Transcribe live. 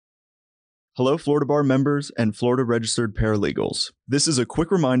Hello, Florida Bar members and Florida registered paralegals. This is a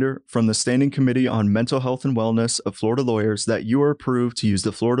quick reminder from the Standing Committee on Mental Health and Wellness of Florida Lawyers that you are approved to use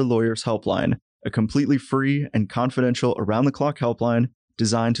the Florida Lawyers Helpline, a completely free and confidential around-the-clock helpline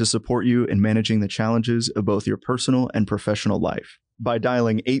designed to support you in managing the challenges of both your personal and professional life. By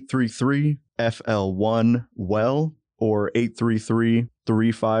dialing 833-FL1-WELL or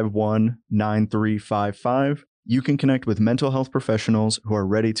 833-351-9355, you can connect with mental health professionals who are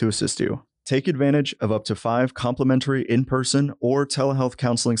ready to assist you. Take advantage of up to 5 complimentary in-person or telehealth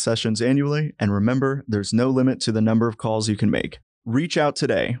counseling sessions annually, and remember, there's no limit to the number of calls you can make. Reach out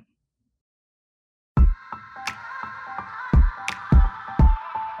today.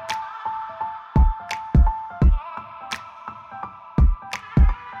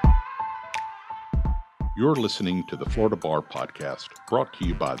 You're listening to the Florida Bar Podcast, brought to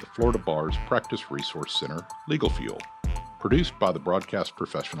you by the Florida Bar's Practice Resource Center, Legal Fuel, produced by the broadcast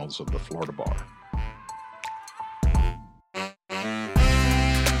professionals of the Florida Bar.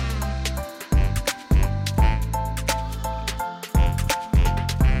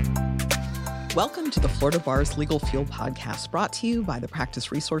 Welcome to the Florida Bar's Legal Fuel Podcast, brought to you by the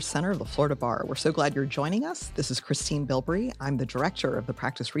Practice Resource Center of the Florida Bar. We're so glad you're joining us. This is Christine Bilbrey. I'm the director of the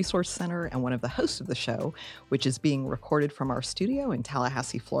Practice Resource Center and one of the hosts of the show, which is being recorded from our studio in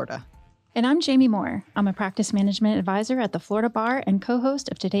Tallahassee, Florida. And I'm Jamie Moore. I'm a practice management advisor at the Florida Bar and co-host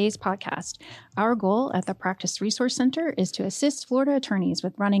of today's podcast. Our goal at the Practice Resource Center is to assist Florida attorneys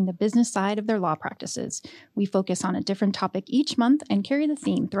with running the business side of their law practices. We focus on a different topic each month and carry the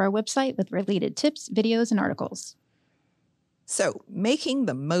theme through our website with related tips, videos, and articles. So, making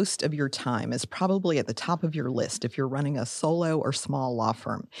the most of your time is probably at the top of your list if you're running a solo or small law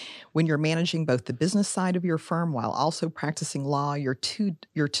firm. When you're managing both the business side of your firm while also practicing law, your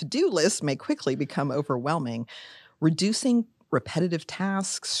to-do list may quickly become overwhelming. Reducing repetitive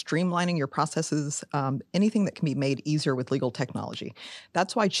tasks, streamlining your processes, anything that can be made easier with legal technology.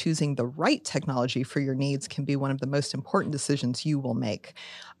 That's why choosing the right technology for your needs can be one of the most important decisions you will make.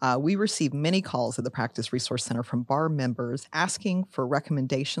 We receive many calls at the Practice Resource Center from bar members asking for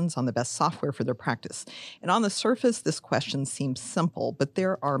recommendations on the best software for their practice. And on the surface, this question seems simple, but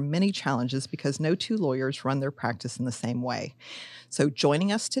there are many challenges because no two lawyers run their practice in the same way. So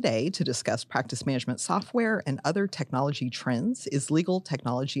joining us today to discuss practice management software and other technology trends is legal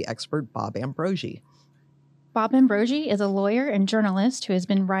technology expert Bob Ambrogi. Bob Ambrogi is a lawyer and journalist who has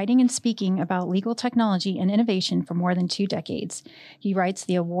been writing and speaking about legal technology and innovation for more than 2 decades. He writes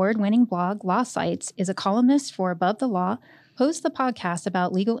the award-winning blog Law Sites, is a columnist for Above the Law, hosts the podcast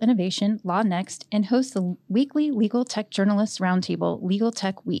about legal innovation, Law Next, and hosts the weekly legal tech journalists roundtable, Legal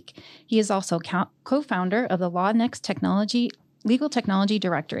Tech Week. He is also co-founder of the Law Next Legal Technology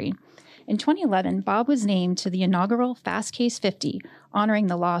Directory. In 2011, Bob was named to the inaugural Fast Case 50, honoring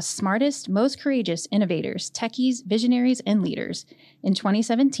the law's smartest, most courageous innovators, techies, visionaries, and leaders. In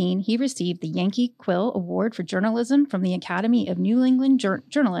 2017, he received the Yankee Quill Award for Journalism from the Academy of New England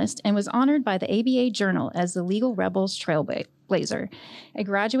Journalists and was honored by the ABA Journal as the Legal Rebels Trailblazer. A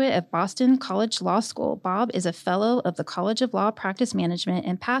graduate of Boston College Law School, Bob is a fellow of the College of Law Practice Management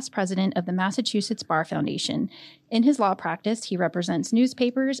and past president of the Massachusetts Bar Foundation. In his law practice, he represents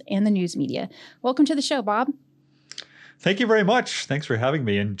newspapers and the news media. Welcome to the show, Bob. Thank you very much. Thanks for having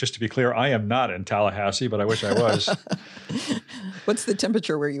me. And just to be clear, I am not in Tallahassee, but I wish I was. What's the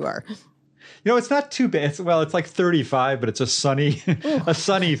temperature where you are? It's not too bad. It's like 35, but it's a sunny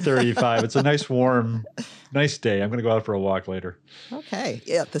 35. It's a nice, warm, nice day. I'm going to go out for a walk later. Okay.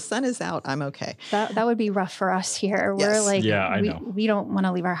 Yeah, the sun is out. I'm okay. That would be rough for us here. Yes. I know. We don't want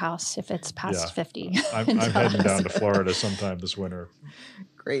to leave our house if it's past 50. I'm heading down to Florida sometime this winter.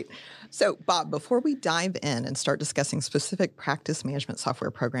 Great. So, Bob, before we dive in and start discussing specific practice management software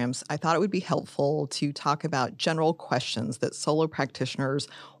programs, I thought it would be helpful to talk about general questions that solo practitioners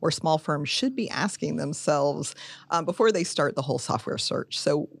or small firms should be asking themselves before they start the whole software search.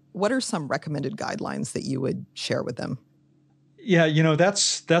 So, what are some recommended guidelines that you would share with them? Yeah,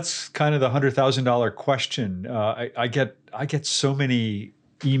 that's kind of the $100,000 question. I get so many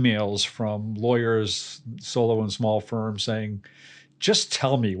emails from lawyers, solo and small firms saying, just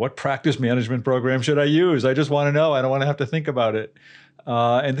tell me, what practice management program should I use? I just want to know. I don't want to have to think about it.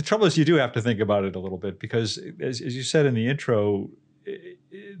 And the trouble is you do have to think about it a little bit because, as you said in the intro,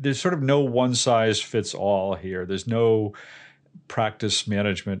 there's sort of no one size fits all here. There's no practice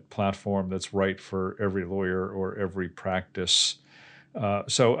management platform that's right for every lawyer or every practice.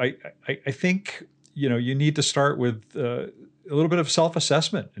 So I think, you need to start with a little bit of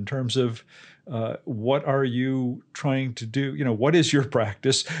self-assessment in terms of what are you trying to do? What is your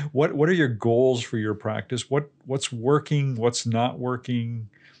practice? What are your goals for your practice? What's working? What's not working?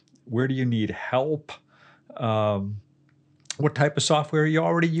 Where do you need help? What type of software are you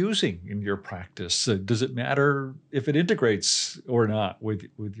already using in your practice? Does it matter if it integrates or not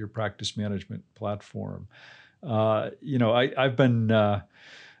with your practice management platform? I've been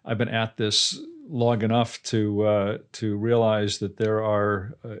at this long enough to realize that there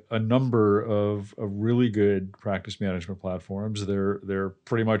are a number of really good practice management platforms. They're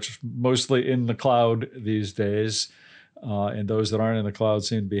pretty much mostly in the cloud these days, and those that aren't in the cloud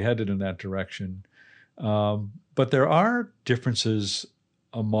seem to be headed in that direction. But there are differences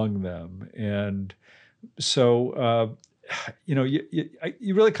among them, and so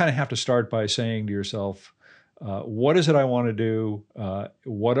you really kind of have to start by saying to yourself, what is it I want to do?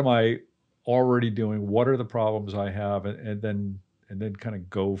 What am I already doing? What are the problems I have? And then kind of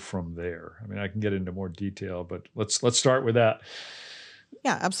go from there. I mean, I can get into more detail, but let's start with that.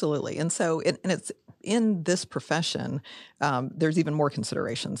 Yeah, absolutely. And so it's in this profession, there's even more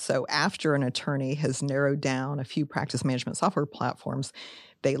considerations. So after an attorney has narrowed down a few practice management software platforms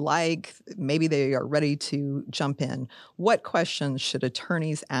maybe they are ready to jump in, what questions should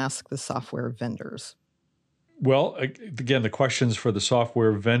attorneys ask the software vendors? Well, again, the questions for the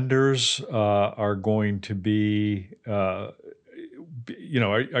software vendors are going to be, do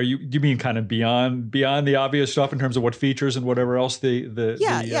you mean kind of beyond the obvious stuff in terms of what features and whatever else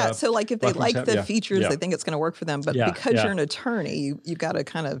Yeah. So like if they like the features, they think it's going to work for them. But because you're an attorney, you've got to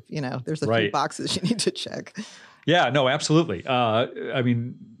kind of, there's a few boxes you need to check. Yeah, no, absolutely.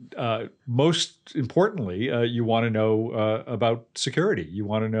 Most importantly, you want to know about security. You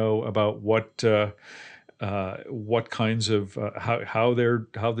want to know about what kinds of how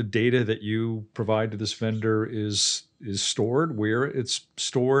the data that you provide to this vendor is stored, where it's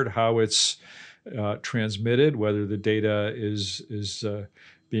stored, how it's transmitted, whether the data is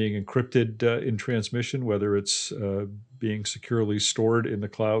being encrypted in transmission, whether it's being securely stored in the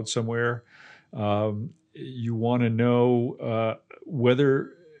cloud somewhere. You want to know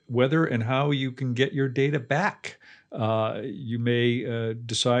whether and how you can get your data back. You may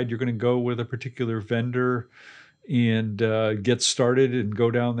decide you're going to go with a particular vendor and get started and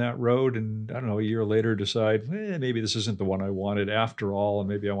go down that road, and I don't know, a year later decide maybe this isn't the one I wanted after all, and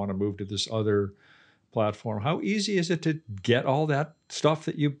maybe I want to move to this other platform. How easy is it to get all that stuff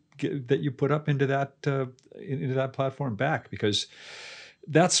that you put up into that platform back? Because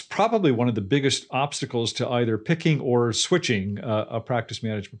that's probably one of the biggest obstacles to either picking or switching a practice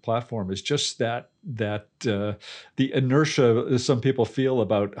management platform, is just that the inertia some people feel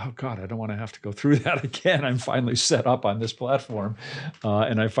about, oh God, I don't want to have to go through that again. I'm finally set up on this platform,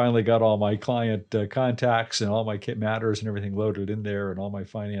 and I finally got all my client contacts and all my matters and everything loaded in there and all my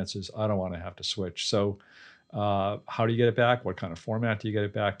finances. I don't want to have to switch. So how do you get it back? What kind of format do you get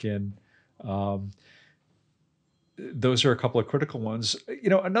it back in? Those are a couple of critical ones.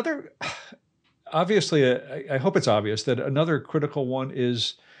 Another, obviously, I hope it's obvious that another critical one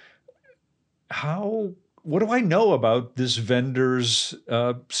is what do I know about this vendor's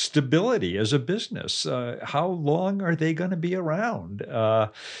stability as a business? How long are they going to be around?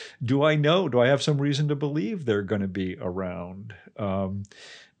 Do I have some reason to believe they're going to be around?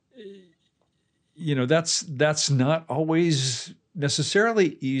 That's not always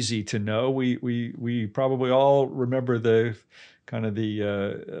necessarily easy to know. We probably all remember the kind of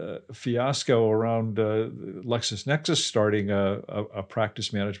the fiasco around LexisNexis starting a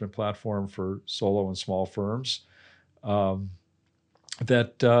practice management platform for solo and small firms that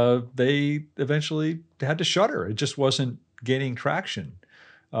they eventually had to shutter. It just wasn't gaining traction.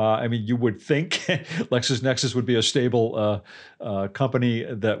 You would think LexisNexis would be a stable company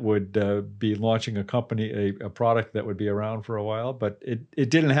that would be launching a product that would be around for a while, but it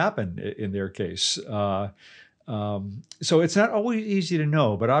didn't happen in their case. So it's not always easy to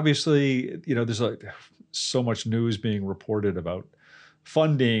know, but obviously, there's so much news being reported about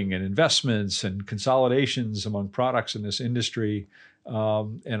funding and investments and consolidations among products in this industry.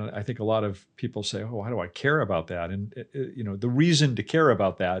 And I think a lot of people say, oh, why do I care about that? And, the reason to care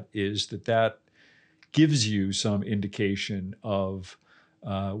about that is that gives you some indication of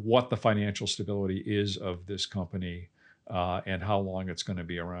what the financial stability is of this company and how long it's going to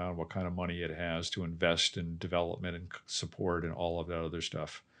be around, what kind of money it has to invest in development and support and all of that other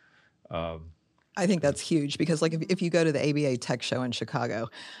stuff. I think that's huge because, like, if you go to the ABA Tech Show in Chicago,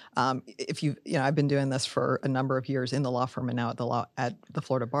 I've been doing this for a number of years in the law firm and now at the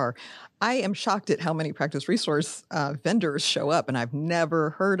Florida Bar. I am shocked at how many practice resource vendors show up, and I've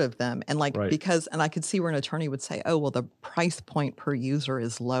never heard of them. And and I could see where an attorney would say, "Oh, well, the price point per user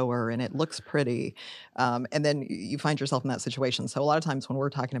is lower, and it looks pretty," and then you find yourself in that situation. So a lot of times when we're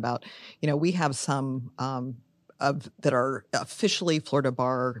talking about, we have some that are officially Florida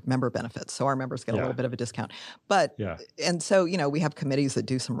Bar member benefits. So our members get a little bit of a discount. But and so, we have committees that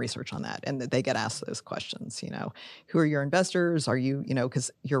do some research on that, and that they get asked those questions, who are your investors? Are you,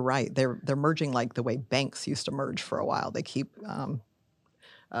 because you're right, they're merging like the way banks used to merge for a while. They keep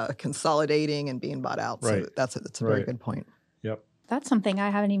consolidating and being bought out. Right. So that's a very good point. Yep. That's something I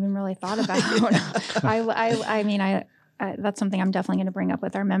haven't even really thought about. I mean, that's something I'm definitely going to bring up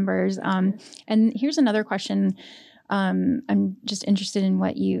with our members. And here's another question. I'm just interested in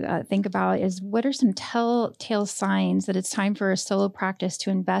what you think about is what are some telltale signs that it's time for a solo practice to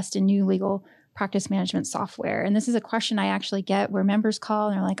invest in new legal practice management software? And this is a question I actually get where members call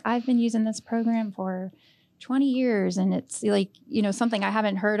and they're like, I've been using this program for 20 years and it's like, something I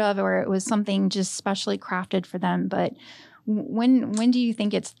haven't heard of, or it was something just specially crafted for them. But when do you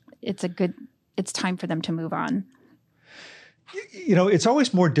think it's time for them to move on? It's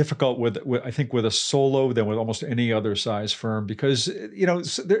always more difficult with I think with a solo than with almost any other size firm because,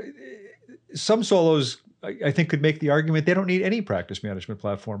 some solos I think could make the argument they don't need any practice management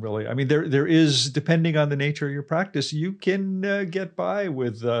platform really. I mean, there is, depending on the nature of your practice, you can get by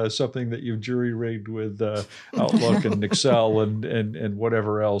with something that you've jury-rigged with Outlook and Excel and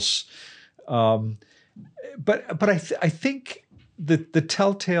whatever else. But I think that the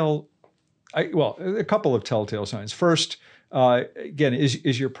telltale, a couple of telltale signs. First, again,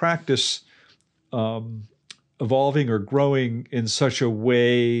 is your practice evolving or growing in such a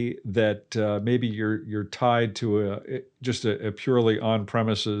way that maybe you're tied to just a purely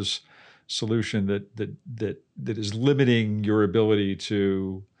on-premises solution that is limiting your ability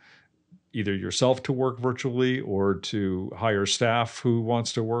to either yourself to work virtually or to hire staff who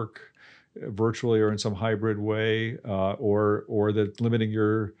wants to work virtually or in some hybrid way, or that limiting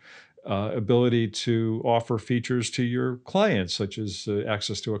your ability to offer features to your clients, such as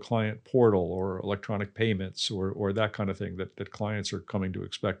access to a client portal or electronic payments or that kind of thing that clients are coming to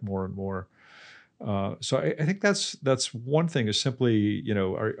expect more and more. So I think that's one thing is simply,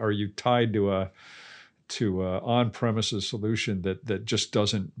 are you tied to a on-premises solution that just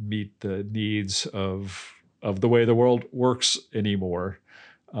doesn't meet the needs of the way the world works anymore?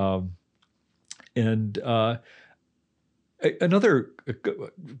 A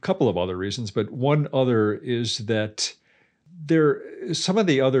couple of other reasons, but one other is that some of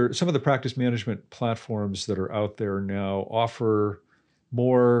the practice management platforms that are out there now offer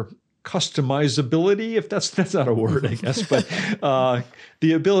more customizability, if that's not a word, I guess, but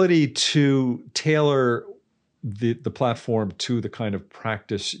the ability to tailor the platform to the kind of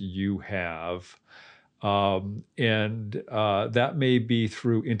practice you have. That may be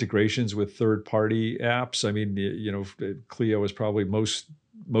through integrations with third-party apps. I mean, Clio is probably most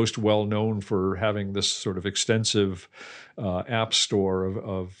well known for having this sort of extensive app store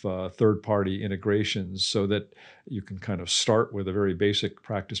of third-party integrations, so that you can kind of start with a very basic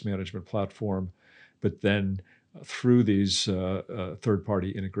practice management platform, but then through these third-party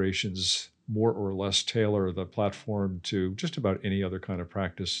integrations, more or less tailor the platform to just about any other kind of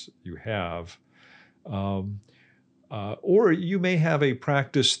practice you have. Or you may have a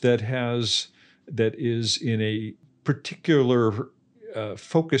practice that is in a particular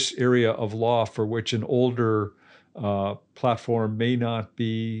focus area of law for which an older platform may not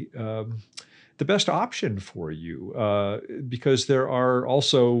be the best option for you, because there are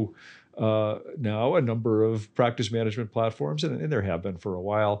also now a number of practice management platforms, and there have been for a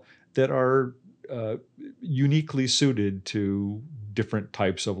while, that are uniquely suited to different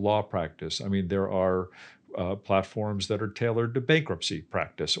types of law practice. I mean, there are platforms that are tailored to bankruptcy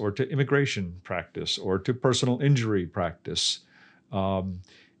practice or to immigration practice or to personal injury practice, or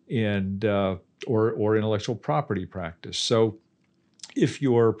intellectual property practice. So if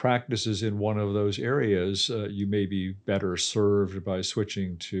your practice is in one of those areas, you may be better served by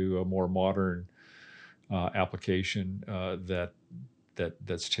switching to a more modern application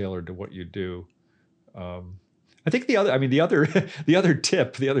that's tailored to what you do. I think the other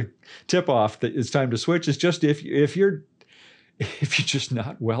tip off that it's time to switch is just if you're just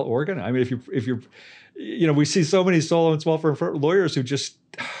not well organized. I mean, if you're we see so many solo and small firm lawyers who just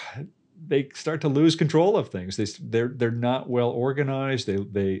they start to lose control of things. They're not well organized.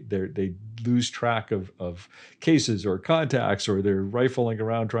 They lose track of cases or contacts, or they're rifling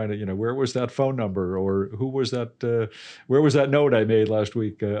around trying to where was that phone number, or who was that where was that note I made last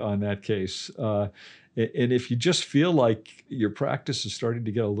week on that case. And if you just feel like your practice is starting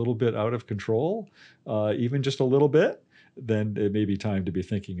to get a little bit out of control, even just a little bit, then it may be time to be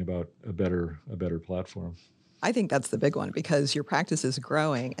thinking about a better platform. I think that's the big one, because your practice is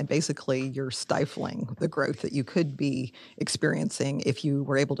growing and basically you're stifling the growth that you could be experiencing if you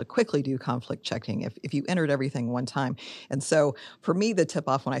were able to quickly do conflict checking, if you entered everything one time. And so for me, the tip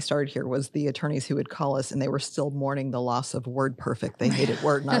off when I started here was the attorneys who would call us and they were still mourning the loss of WordPerfect. They hated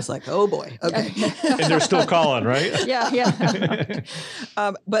Word. And I was like, oh boy, okay. And they're still calling, right? Yeah.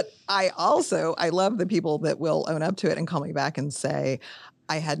 But I love the people that will own up to it and call me back and say,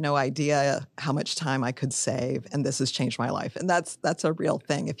 I had no idea how much time I could save, and this has changed my life. And that's a real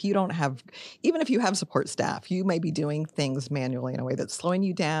thing. If you don't have, even if you have support staff, you may be doing things manually in a way that's slowing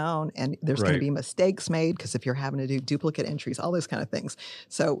you down, and there's going to be mistakes made because if you're having to do duplicate entries, all those kind of things.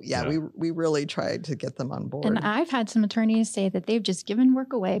 So we really tried to get them on board. And I've had some attorneys say that they've just given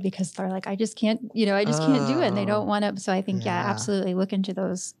work away because they're like, I just can't do it, and they don't want to. So I think, absolutely look into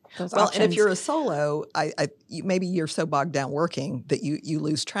those options. And if you're a solo, maybe you're so bogged down working that you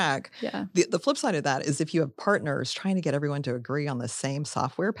lose track. Yeah. The flip side of that is if you have partners, trying to get everyone to agree on the same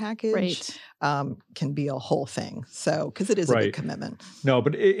software package can be a whole thing. So, because it is a big commitment. No,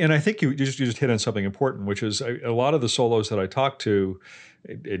 and I think you just hit on something important, which is a lot of the solos that I talk to,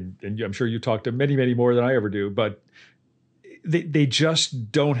 and I'm sure you talk to many, many more than I ever do, but they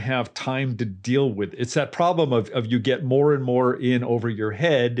just don't have time to deal with it. It's that problem of you get more and more in over your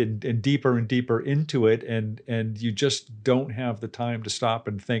head and deeper into it, and you just don't have the time to stop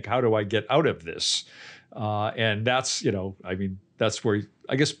and think, how do I get out of this? And that's, that's where,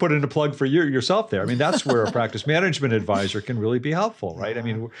 I guess, put in a plug for yourself there. I mean, that's where a practice management advisor can really be helpful, right? I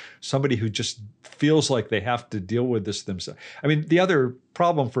mean, somebody who just feels like they have to deal with this themselves. I mean, the other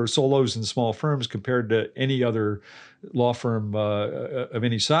problem for solos and small firms compared to any other law firm of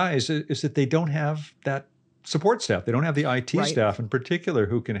any size is that they don't have that support staff. They don't have the IT staff in particular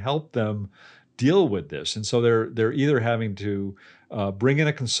who can help them deal with this. And so they're either having to bring in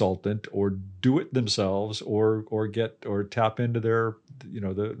a consultant or do it themselves or tap into their,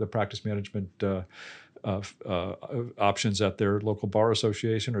 the practice management options at their local bar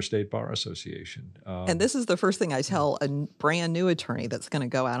association or state bar association. And this is the first thing I tell a brand new attorney that's going to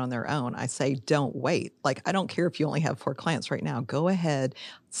go out on their own. I say, don't wait. Like, I don't care if you only have 4 clients right now. Go ahead,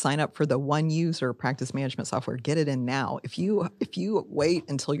 sign up for the one user practice management software. Get it in now. If you wait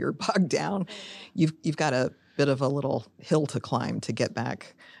until you're bogged down, you've got a bit of a little hill to climb to get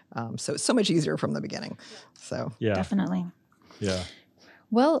back. So it's so much easier from the beginning. So definitely. Yeah.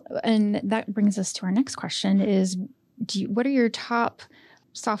 Well, and that brings us to our next question is, what are your top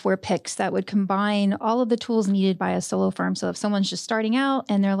software picks that would combine all of the tools needed by a solo firm? So if someone's just starting out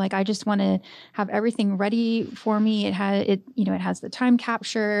and they're like, I just want to have everything ready for me. It has the time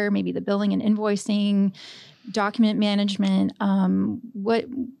capture, maybe the billing and invoicing, document management.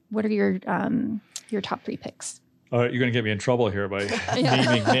 What are your top 3 picks? You're going to get me in trouble here by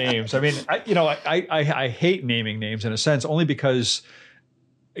naming names. I mean, I hate naming names in a sense, only because,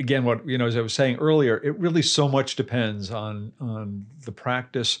 again, as I was saying earlier, it really so much depends on the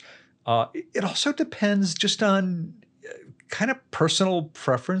practice. It also depends just on kind of personal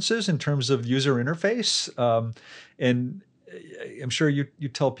preferences in terms of user interface. And I'm sure you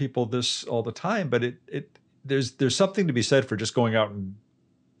tell people this all the time, but there's something to be said for just going out and,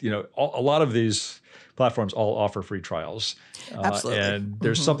 a lot of these platforms all offer free trials. Absolutely. And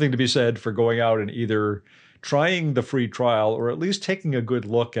there's something to be said for going out and either trying the free trial or at least taking a good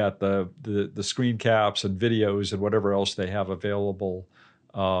look at the screen caps and videos and whatever else they have available,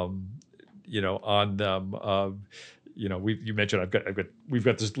 on them. You mentioned we've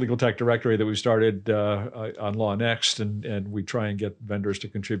got this legal tech directory that we started on Law Next, and we try and get vendors to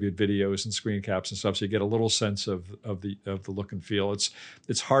contribute videos and screen caps and stuff, so you get a little sense of the look and feel.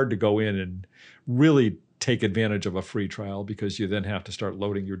 It's hard to go in and really take advantage of a free trial because you then have to start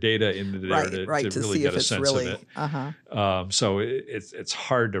loading your data into there to really get a sense of it. So it's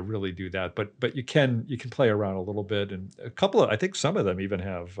hard to really do that, but you can play around a little bit, and I think some of them even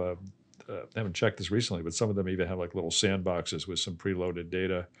have. I haven't checked this recently, but some of them even have like little sandboxes with some preloaded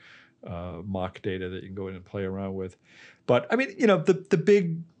data, mock data that you can go in and play around with. But I mean, the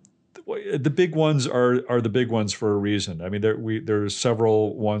big ones are the big ones for a reason. I mean, there's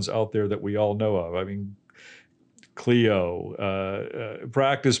several ones out there that we all know of. I mean, Clio,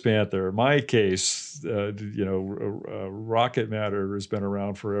 Practice Panther, My Case, Rocket Matter has been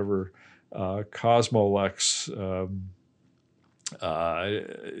around forever, Cosmolex.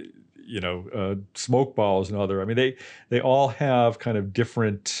 Smoke balls and other. I mean, they all have kind of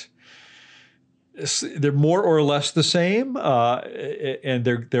different. They're more or less the same, and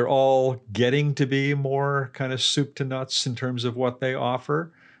they're all getting to be more kind of soup to nuts in terms of what they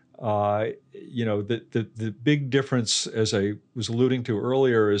offer. The big difference, as I was alluding to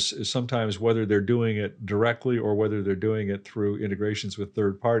earlier, is sometimes whether they're doing it directly or whether they're doing it through integrations with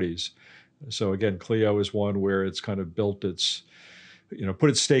third parties. So again, Clio is one where it's kind of built its, put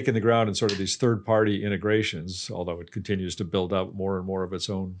its stake in the ground in sort of these third-party integrations, although it continues to build out more and more of its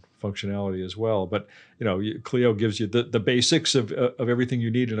own functionality as well. But Clio gives you the basics of everything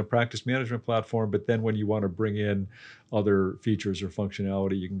you need in a practice management platform. But then when you want to bring in other features or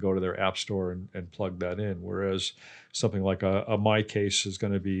functionality, you can go to their app store and plug that in. Whereas something like a MyCase is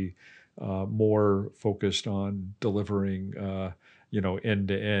going to be more focused on delivering end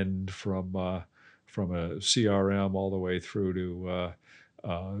to end from a CRM all the way through to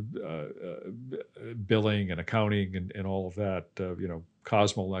billing and accounting and all of that.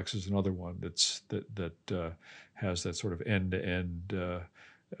 Cosmolex is another one that has that sort of end to end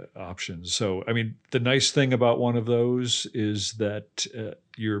options. So, I mean, the nice thing about one of those is that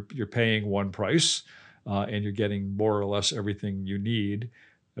you're paying one price and you're getting more or less everything you need,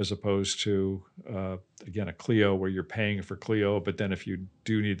 as opposed to, again, a Clio where you're paying for Clio, but then if you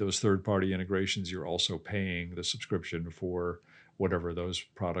do need those third-party integrations, you're also paying the subscription for whatever those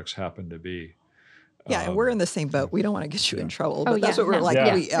products happen to be. Yeah, and we're in the same boat. We don't want to get you in trouble, but Oh, that's yeah, what we're no. like.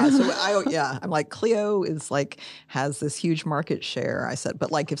 Yeah. I'm like, Clio is like, has this huge market share. I said, but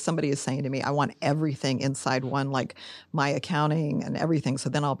like if somebody is saying to me, I want everything inside one, like my accounting and everything. So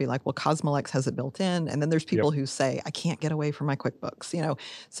then I'll be like, well, Cosmolex has it built in. And then there's people who say, I can't get away from my QuickBooks,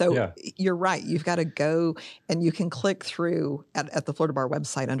 So you're right. You've got to go and you can click through at the Florida Bar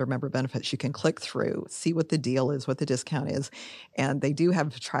website under member benefits. You can click through, see what the deal is, what the discount is. And they do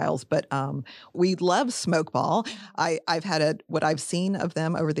have trials, but we love Smokeball. I've had what I've seen of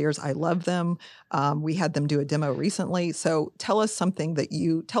them over the years. I love them. We had them do a demo recently. So tell us something about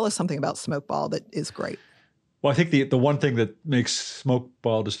Smokeball that is great. Well, I think the one thing that makes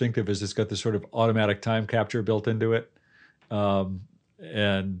Smokeball distinctive is it's got this sort of automatic time capture built into it. So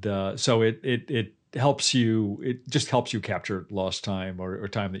it helps you. It just helps you capture lost time or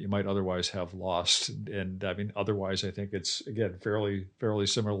time that you might otherwise have lost. And I mean, otherwise, I think it's again fairly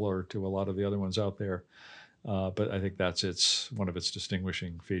similar to a lot of the other ones out there. But I think that's one of its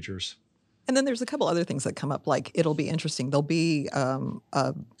distinguishing features. And then there's a couple other things that come up. Like it'll be interesting. There'll be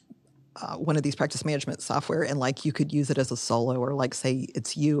one of these practice management software, and like you could use it as a solo, or like say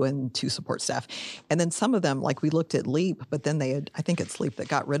it's you and 2 support staff. And then some of them, like we looked at Leap, but then I think it's Leap that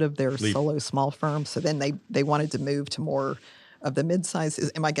got rid of their solo small firm. So then they wanted to move to more of the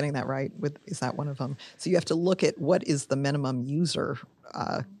mid-size. Am I getting that right? Is that one of them? So you have to look at what is the minimum user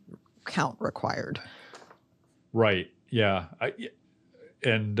count required. Right. Yeah. I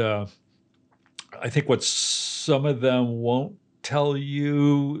think what some of them won't tell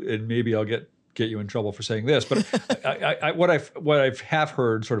you, and maybe I'll get you in trouble for saying this, but what I've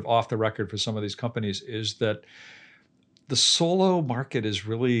heard sort of off the record for some of these companies is that the solo market is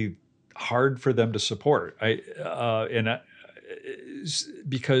really hard for them to support.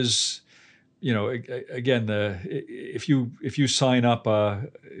 Because again, if you sign up,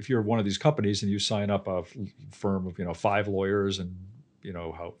 if you're one of these companies and you sign up a firm of 5 lawyers and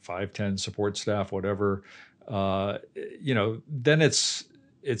 5-10 support staff, whatever, then it's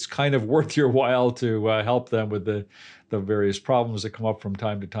kind of worth your while to help them with the various problems that come up from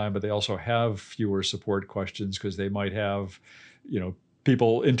time to time. But they also have fewer support questions because they might have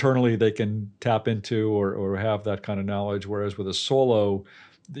people internally they can tap into or have that kind of knowledge. Whereas with a solo,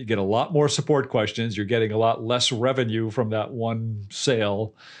 you get a lot more support questions. You're getting a lot less revenue from that one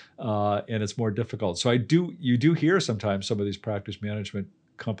sale, and it's more difficult. So you do hear sometimes some of these practice management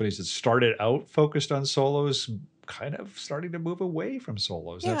companies that started out focused on solos kind of starting to move away from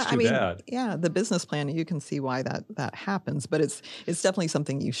solos. That's too bad. Yeah, the business plan, you can see why that happens, but it's definitely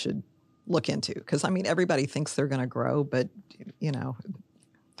something you should look into, because everybody thinks they're going to grow, but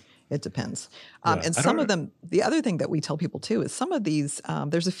it depends. And some of them, the other thing that we tell people too is some of these,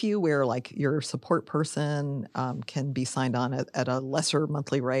 there's a few where like your support person can be signed on at a lesser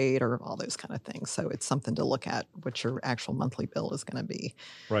monthly rate or all those kind of things. So it's something to look at what your actual monthly bill is going to be.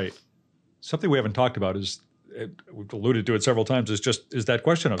 Right. Something we haven't talked about is, we've alluded to it several times, is that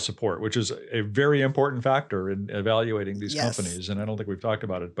question of support, which is a very important factor in evaluating these companies. And I don't think we've talked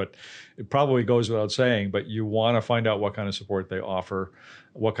about it, but it probably goes without saying, but you want to find out what kind of support they offer,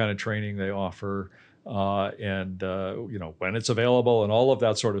 what kind of training they offer, and when it's available and all of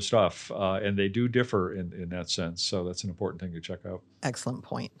that sort of stuff. And they do differ in that sense. So that's an important thing to check out. Excellent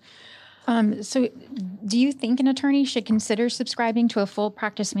point. So do you think an attorney should consider subscribing to a full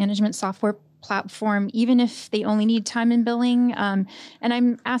practice management software platform, even if they only need time and billing? And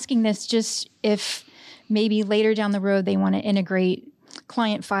I'm asking this just if maybe later down the road they want to integrate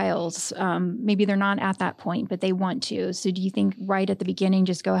client files, maybe they're not at that point, but they want to. So do you think right at the beginning,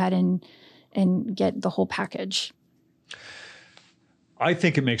 just go ahead and get the whole package? I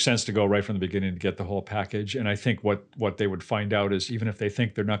think it makes sense to go right from the beginning to get the whole package. And I think what they would find out is even if they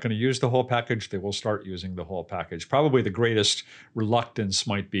think they're not going to use the whole package, they will start using the whole package. Probably the greatest reluctance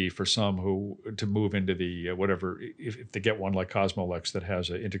might be for some who to move into the whatever, if they get one like Cosmolex that has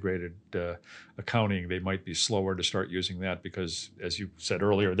an integrated accounting, they might be slower to start using that because, as you said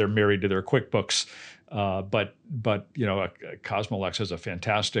earlier, they're married to their QuickBooks. But Cosmolex has a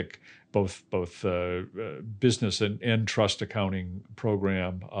fantastic both business and trust accounting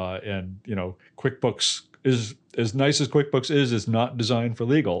program, and QuickBooks is as nice as QuickBooks is not designed for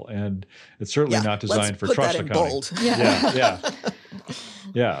legal, and it's certainly not designed for trust accounting. Bold.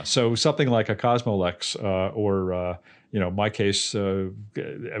 Yeah. So something like a Cosmolex, or my case,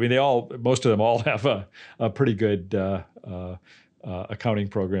 most of them all have a pretty good accounting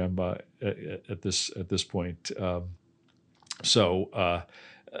program at this point.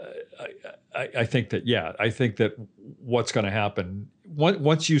 I think that what's going to happen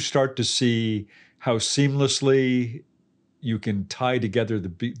once you start to see how seamlessly you can tie together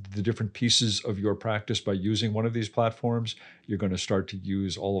the different pieces of your practice by using one of these platforms, you're going to start to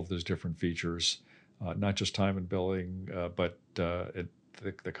use all of those different features, not just time and billing, but the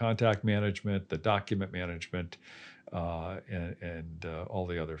contact management, the document management, and all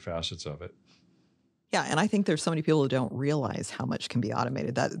the other facets of it. Yeah, and I think there's so many people who don't realize how much can be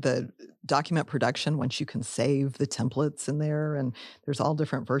automated. That the document production, once you can save the templates in there, and there's all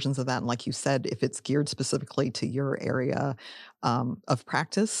different versions of that. And like you said, if it's geared specifically to your area of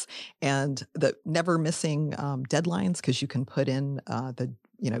practice, and the never missing deadlines, because you can put in the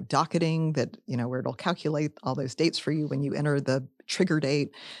docketing that where it'll calculate all those dates for you when you enter the trigger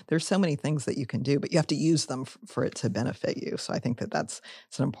date. There's so many things that you can do, but you have to use them for it to benefit you. So I think that's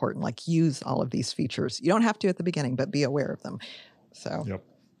an important, use all of these features. You don't have to at the beginning, but be aware of them. So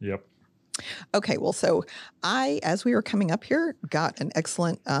Yep. Okay, well, so as we were coming up here, got an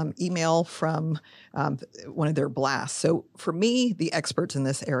excellent email from one of their blasts. So for me, the experts in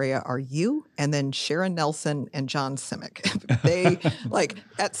this area are you, and then Sharon Nelson and John Simic. They,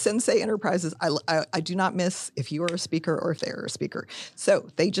 at Sensei Enterprises, I do not miss if you are a speaker or if they are a speaker. So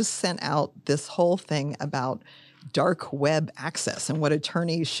they just sent out this whole thing about dark web access and what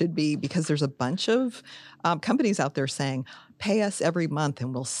attorneys should be, because there's a bunch of companies out there saying, pay us every month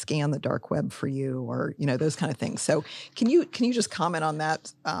and we'll scan the dark web for you, or those kind of things. So can you just comment on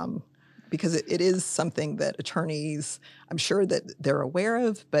that? Because it is something that attorneys, I'm sure that they're aware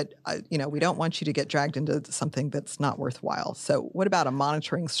of, but we don't want you to get dragged into something that's not worthwhile. So what about a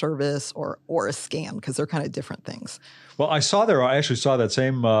monitoring service or a scan? Because they're kind of different things. Well, I actually saw that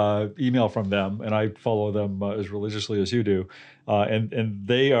same email from them, and I follow them as religiously as you do, and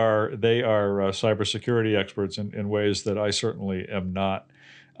they are cybersecurity experts in ways that I certainly am not.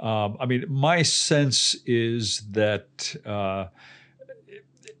 My sense is that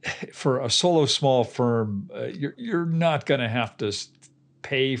for a solo small firm, you're not going to have to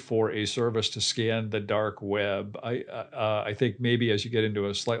pay for a service to scan the dark web. I think maybe as you get into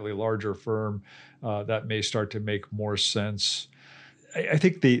a slightly larger firm, that may start to make more sense. I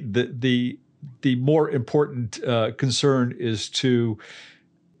think the more important concern is to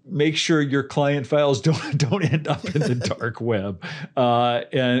make sure your client files don't end up in the dark web,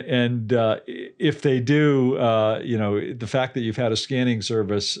 and if they do, the fact that you've had a scanning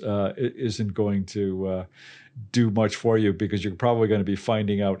service isn't going to do much for you, because you're probably going to be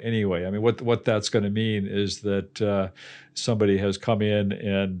finding out anyway. What that's going to mean is that somebody has come in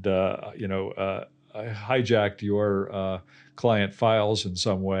and hijacked your client files in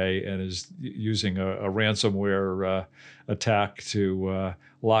some way and is using a ransomware attack to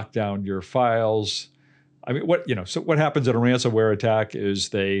lock down your files. So what happens in a ransomware attack is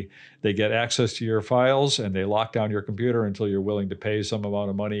they get access to your files and they lock down your computer until you're willing to pay some amount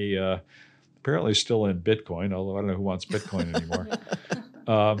of money, apparently still in Bitcoin, although I don't know who wants Bitcoin anymore.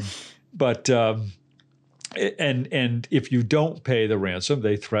 And if you don't pay the ransom,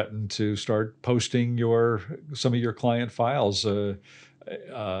 they threaten to start posting some of your client files, to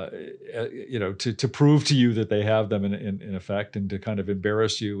prove to you that they have them in effect, and to kind of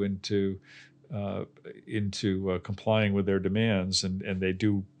embarrass you into complying with their demands, and they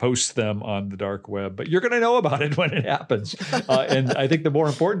do post them on the dark web, but you're going to know about it when it happens. And I think the more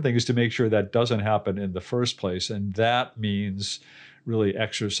important thing is to make sure that doesn't happen in the first place, and that means really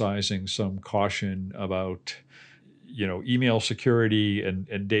exercising some caution about email security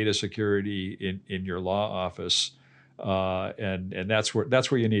and data security in your law office. And that's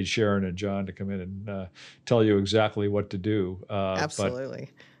where you need Sharon and John to come in and tell you exactly what to do. Absolutely.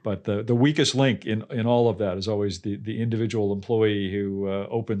 But the weakest link in all of that is always the individual employee who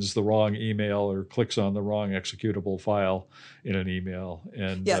opens the wrong email or clicks on the wrong executable file in an email.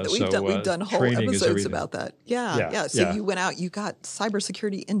 And we've done whole episodes about that. Yeah. So you went out, you got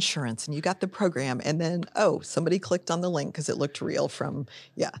cybersecurity insurance, and you got the program, and then somebody clicked on the link because it looked real from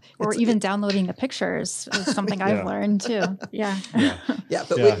or even downloading the pictures is something I've learned too. Yeah.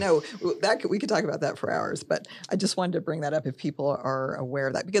 We could talk about that for hours, but I just wanted to bring that up if people are aware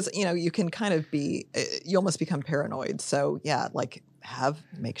of that. Because, you can kind of you almost become paranoid. So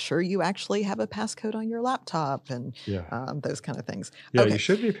make sure you actually have a passcode on your laptop and those kind of things. Yeah, you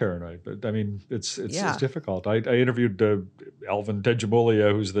should be paranoid, but I mean, it's difficult. I interviewed Alvin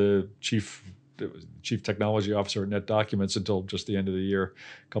Tejamulia, who's the chief technology officer at NetDocuments until just the end of the year,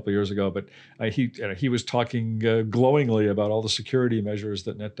 a couple of years ago. But he was talking glowingly about all the security measures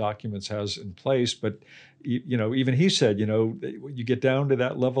that NetDocuments has in place. But even he said, when you get down to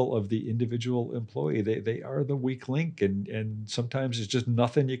that level of the individual employee, they are the weak link, and sometimes it's just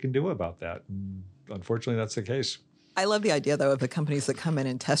nothing you can do about that. And unfortunately, that's the case. I love the idea, though, of the companies that come in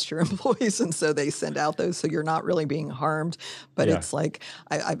and test your employees, and so they send out those so you're not really being harmed. But it's like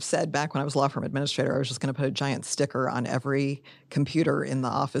I've said back when I was a law firm administrator, I was just going to put a giant sticker on every computer in the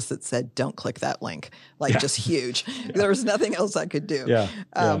office that said, "Don't click that link," just huge. There was nothing else I could do.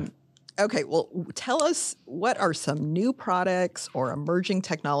 Okay, well, tell us, what are some new products or emerging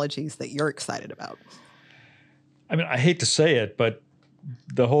technologies that you're excited about? I mean, I hate to say it, but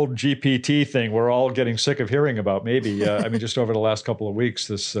the whole GPT thing, we're all getting sick of hearing about. Maybe, just over the last couple of weeks,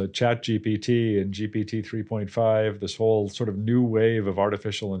 this Chat GPT and GPT 3.5, this whole sort of new wave of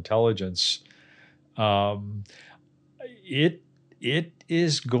artificial intelligence, it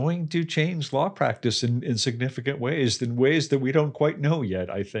is going to change law practice in significant ways, in ways that we don't quite know yet,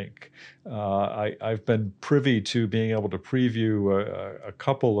 I think. I've been privy to being able to preview a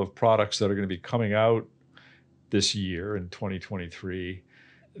couple of products that are going to be coming out this year in 2023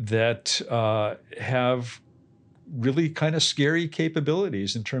 that have really kind of scary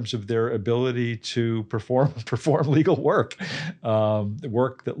capabilities in terms of their ability to perform legal work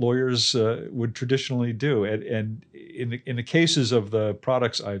that lawyers would traditionally do. And in the cases of the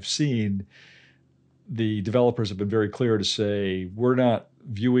products I've seen, the developers have been very clear to say, we're not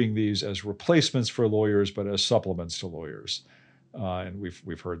viewing these as replacements for lawyers, but as supplements to lawyers. And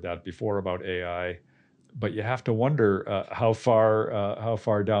we've heard that before about AI. But you have to wonder how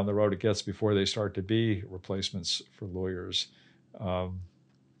far down the road it gets before they start to be replacements for lawyers.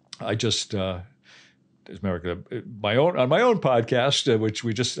 I just on my own podcast, which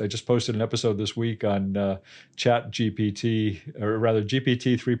I just posted an episode this week on Chat GPT, or rather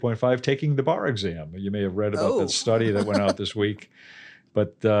GPT 3.5 taking the bar exam. You may have read about that study that went out this week.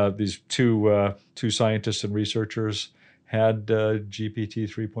 But these two scientists and researchers had GPT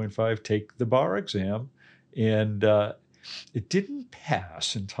 3.5 take the bar exam. And it didn't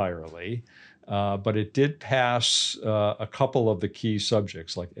pass entirely, but it did pass a couple of the key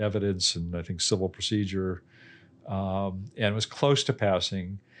subjects like evidence and I think civil procedure, and was close to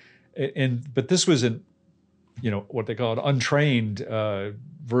passing. But this was what they call an untrained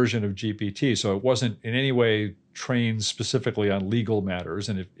version of GPT, so it wasn't in any way trained specifically on legal matters.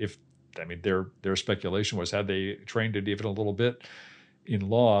 And if their speculation was, had they trained it even a little bit in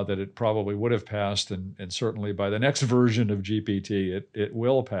law, that it probably would have passed, and certainly by the next version of GPT, it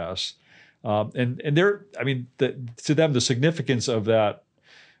will pass. To them, the significance of that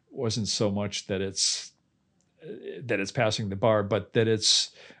wasn't so much that it's passing the bar, but that it's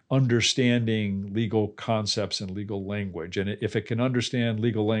understanding legal concepts and legal language. And if it can understand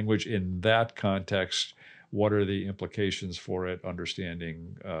legal language in that context, what are the implications for it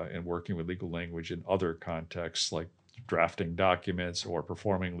understanding and working with legal language in other contexts, like drafting documents or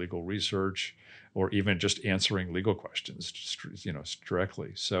performing legal research, or even just answering legal questions,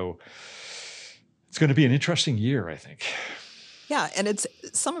 directly. So it's going to be an interesting year, I think. Yeah, and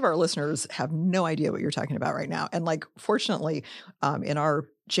some of our listeners have no idea what you're talking about right now. And fortunately,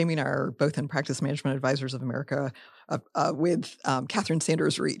 Jamie and I are both in Practice Management Advisors of America with Catherine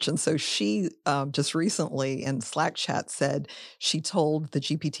Sanders Reach. And so she just recently in Slack chat said she told the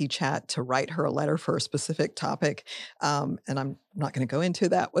GPT chat to write her a letter for a specific topic. And I'm not going to go into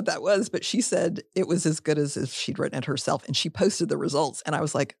what that was, but she said it was as good as if she'd written it herself. And she posted the results. And I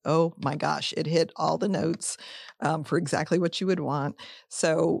was like, oh my gosh, it hit all the notes for exactly what you would want.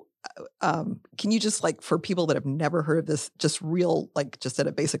 So can you just, for people that have never heard of this, just at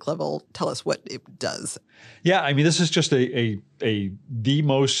a basic level, tell us what it does? Yeah, this is just the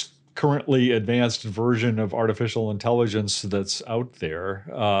most currently advanced version of artificial intelligence that's out there,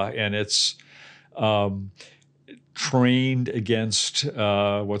 and it's trained against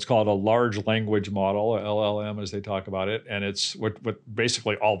what's called a large language model, LLM, as they talk about it. And it's what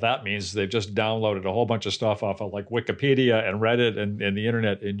basically all that means is they've just downloaded a whole bunch of stuff off of like Wikipedia and Reddit and the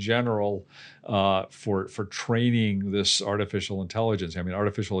internet in general for training this artificial intelligence. I mean,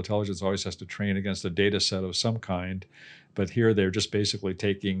 artificial intelligence always has to train against a data set of some kind, but here they're just basically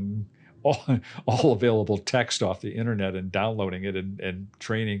taking all available text off the internet and downloading it and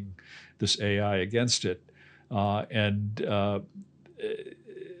training this AI against it. So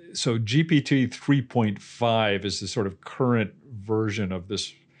GPT 3.5 is the sort of current version of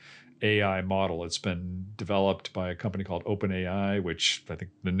this AI model. It's been developed by a company called OpenAI, which I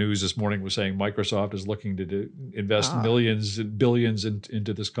think the news this morning was saying Microsoft is looking to invest millions and billions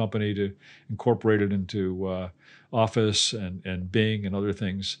into this company to incorporate it into Office and Bing and other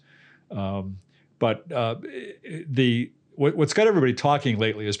things. What's got everybody talking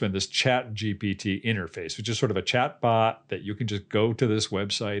lately has been this Chat GPT interface, which is sort of a chat bot that you can just go to this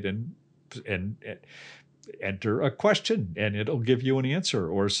website and enter a question and it'll give you an answer,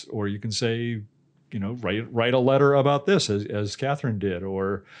 or you can say, write a letter about this as Catherine did,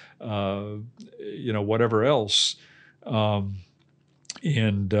 or whatever else,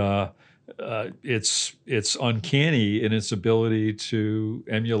 it's uncanny in its ability to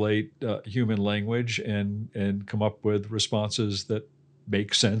emulate human language and come up with responses that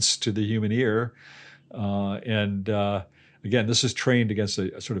make sense to the human ear. Again, this is trained against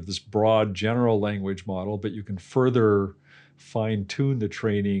a sort of this broad general language model, but you can further fine-tune the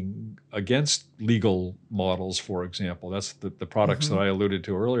training against legal models, for example. That's the products that I alluded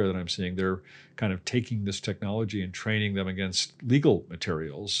to earlier that I'm seeing. They're kind of taking this technology and training them against legal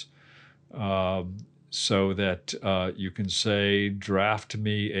materials. So that you can say, draft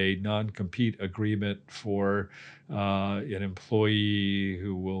me a non-compete agreement for an employee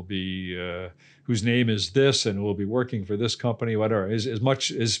who will be whose name is this and will be working for this company, whatever. As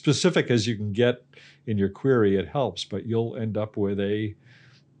much as specific as you can get in your query, it helps, but you'll end up with a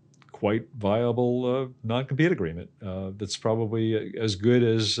quite viable non-compete agreement that's probably as good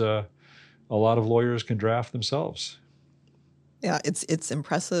as a lot of lawyers can draft themselves. Yeah, it's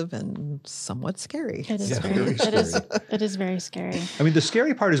impressive and somewhat scary. It is it is very scary. I mean, the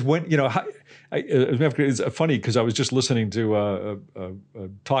scary part is when, it's funny because I was just listening to a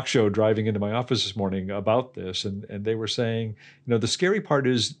talk show driving into my office this morning about this, and they were saying, the scary part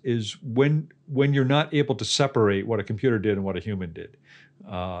is when you're not able to separate what a computer did and what a human did,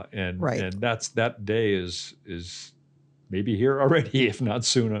 and that day is maybe here already, if not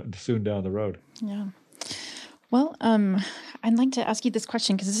soon down the road. Yeah. Well, I'd like to ask you this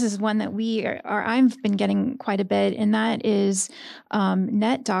question because this is one that I've been getting quite a bit, and that is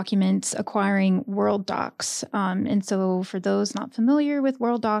Net Documents acquiring World Docs. And so for those not familiar with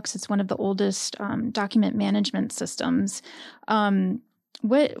World Docs, it's one of the oldest document management systems.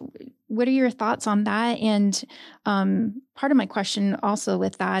 What are your thoughts on that? And part of my question also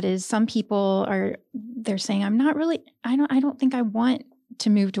with that is some people they're saying, I don't think I want to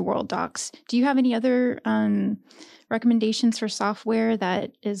move to World Docs. Do you have any other recommendations for software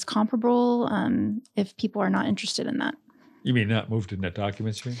that is comparable if people are not interested in that? You mean not move to Net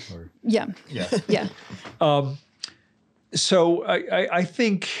Documents? Or? Yeah. So I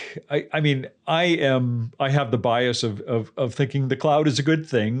think I have the bias of thinking the cloud is a good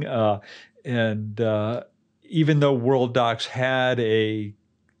thing, and even though World Docs had a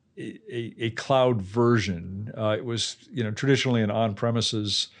cloud version, it was traditionally an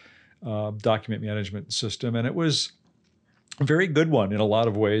on-premises document management system, and it was a very good one in a lot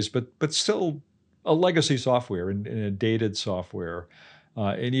of ways, but still a legacy software and a dated software,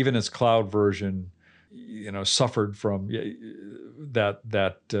 and even its cloud version, suffered from the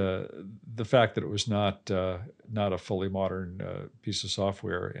fact that it was not a fully modern piece of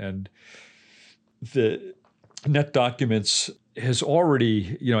software. And the Net Documents has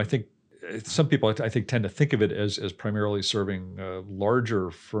already, I think some people tend to think of it as primarily serving larger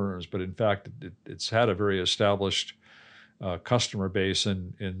firms, but in fact, it's had a very established customer base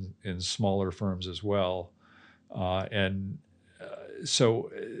in smaller firms as well,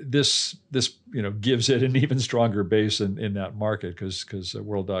 so this gives it an even stronger base in that market because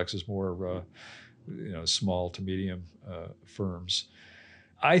World Docs is more small to medium firms.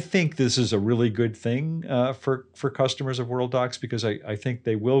 I think this is a really good thing for customers of World Docs because I think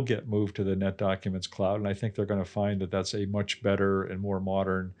they will get moved to the Net Documents cloud, and I think they're going to find that that's a much better and more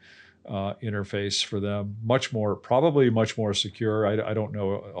modern interface for them, probably much more secure. I don't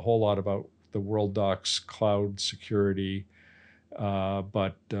know a whole lot about the World Docs cloud security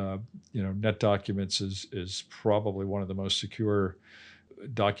But NetDocuments is probably one of the most secure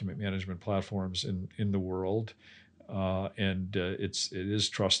document management platforms in the world, and it is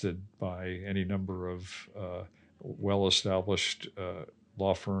trusted by any number of well-established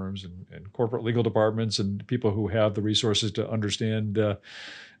law firms and corporate legal departments and people who have the resources to understand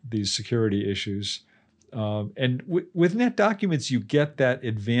these security issues. And with NetDocuments, you get that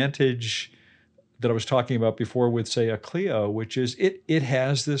advantage that I was talking about before with, say, a Clio, which is it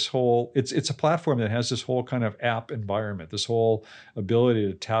has this whole, it's a platform that has this whole kind of app environment, this whole ability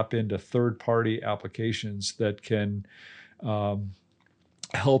to tap into third-party applications that can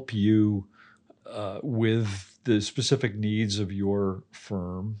help you with the specific needs of your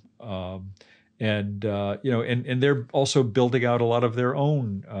firm. And they're also building out a lot of their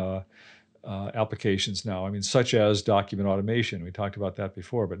own applications now. I mean, such as document automation. We talked about that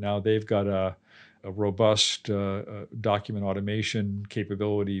before, but now they've got a robust document automation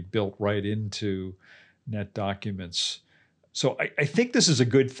capability built right into NetDocuments. So I think this is a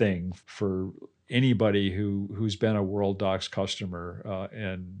good thing for anybody who's been a World Docs customer.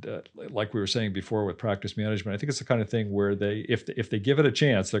 And like we were saying before with practice management, I think it's the kind of thing where if they give it a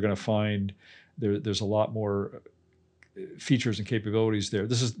chance, they're going to find there's a lot more features and capabilities there.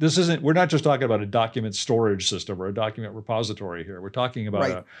 We're not just talking about a document storage system or a document repository here. We're talking about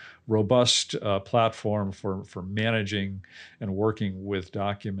a robust platform for managing and working with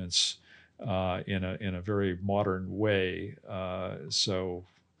documents in a very modern way. So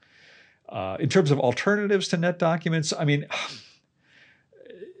in terms of alternatives to NetDocuments, I mean,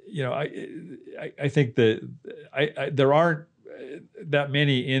 I think that there aren't that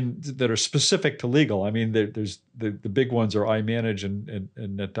many that are specific to legal. I mean, there's the big ones are iManage and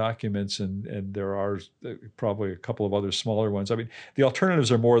NetDocuments, and there are probably a couple of other smaller ones. I mean, the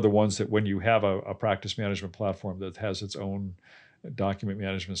alternatives are more the ones that when you have a practice management platform that has its own document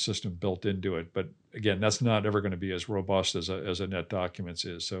management system built into it. But again, that's not ever going to be as robust as a NetDocuments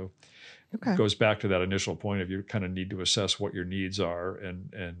is. So it goes back to that initial point of you kind of need to assess what your needs are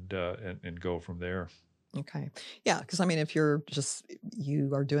and go from there. Okay. Yeah. Because I mean, if you are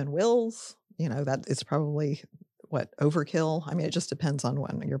doing wills, that is probably overkill. I mean, it just depends on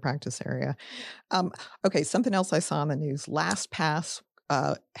your practice area. Okay. Something else I saw in the news, LastPass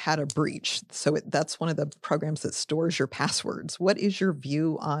had a breach. So that's one of the programs that stores your passwords. What is your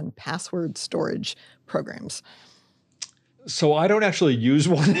view on password storage programs? So I don't actually use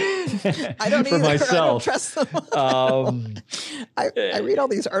one I don't for either. myself. I don't trust them. I read all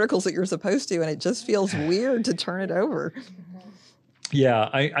these articles that you're supposed to, and it just feels weird to turn it over. Yeah,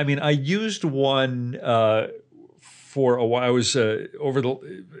 I mean, I used one for a while. I was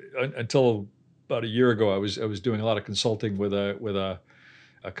until about a year ago. I was doing a lot of consulting with a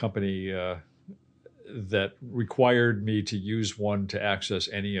company that required me to use one to access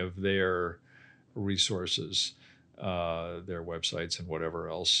any of their resources. Their websites and whatever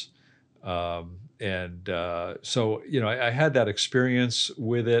else. So, I had that experience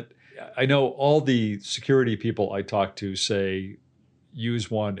with it. I know all the security people I talk to say,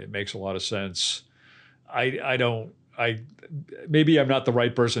 use one, it makes a lot of sense. Maybe I'm not the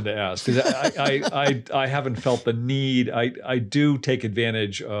right person to ask because I haven't felt the need. I do take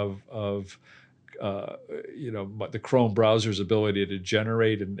advantage of the Chrome browser's ability to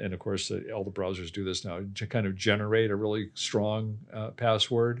generate, and of course all the browsers do this now, to kind of generate a really strong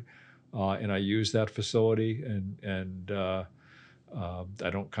password, and I use that facility, and I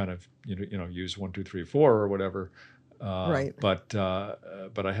don't kind of use 1, 2, 3, 4 or whatever, right? But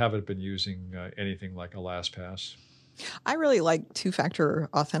I haven't been using anything like a LastPass. I really like two-factor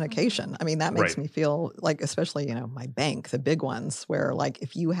authentication. I mean, that makes me feel like, especially my bank, the big ones, where like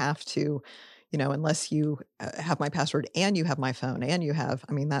if you have to. Unless you have my password and you have my phone and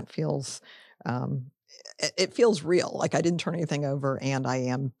that feels, it feels real. Like I didn't turn anything over and I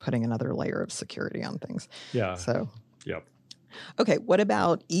am putting another layer of security on things. Yeah. So, yep. Okay. What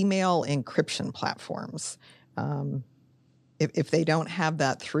about email encryption platforms? If they don't have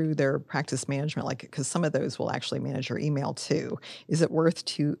that through their practice management, because some of those will actually manage your email too, is it worth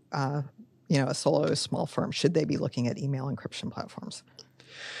to, a small firm, should they be looking at email encryption platforms?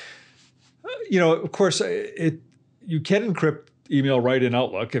 Of course, you can encrypt email right in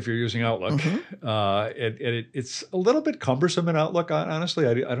Outlook if you're using Outlook. Mm-hmm. It's a little bit cumbersome in Outlook. Honestly,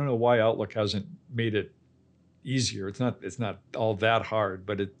 I don't know why Outlook hasn't made it easier. It's not all that hard,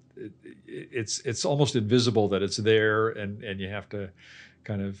 but it's almost invisible that it's there, and you have to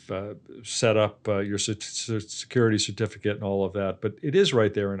kind of set up your security certificate and all of that. But it is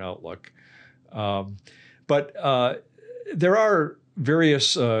right there in Outlook. But there are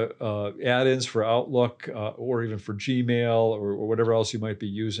various add-ins for Outlook or even for Gmail or whatever else you might be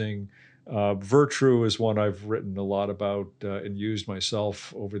using. Virtru is one I've written a lot about and used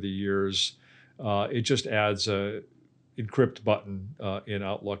myself over the years. It just adds a encrypt button in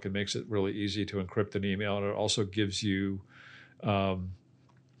Outlook and makes it really easy to encrypt an email. And it also gives you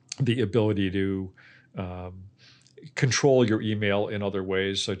the ability to control your email in other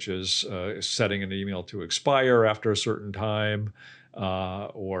ways, such as setting an email to expire after a certain time,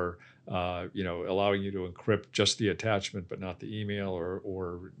 or allowing you to encrypt just the attachment but not the email,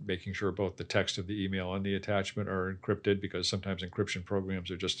 or making sure both the text of the email and the attachment are encrypted, because sometimes encryption programs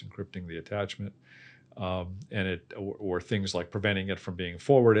are just encrypting the attachment, or things like preventing it from being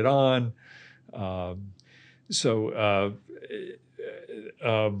forwarded on.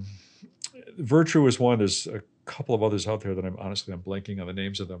 Virtru is one. There's a couple of others out there that I'm blanking on the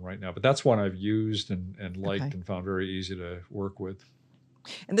names of them right now, but that's one I've used and liked and found very easy to work with.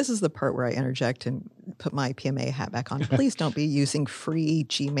 And this is the part where I interject and put my PMA hat back on. Please don't be using free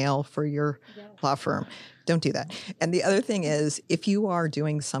Gmail for your law firm. Don't do that. And the other thing is, if you are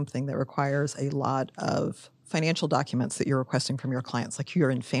doing something that requires a lot of financial documents that you're requesting from your clients, like you're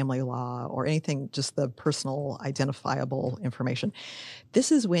in family law or anything, just the personal identifiable information, this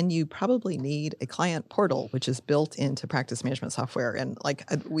is when you probably need a client portal, which is built into practice management software. And like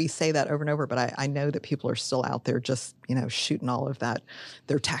we say that over and over, but I know that people are still out there just, shooting all of that,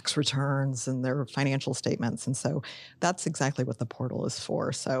 their tax returns and their financial statements. And so that's exactly what the portal is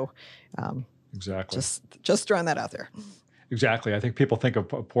for. So exactly. Just throwing that out there. Exactly. I think people think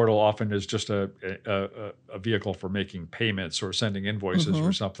of a portal often as just a vehicle for making payments or sending invoices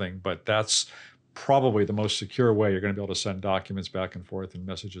or something, but that's probably the most secure way you're going to be able to send documents back and forth and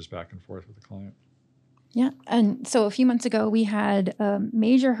messages back and forth with the client. Yeah. And so a few months ago, we had a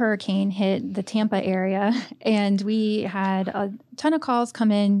major hurricane hit the Tampa area, and we had a ton of calls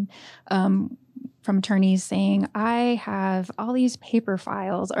come in from attorneys saying, I have all these paper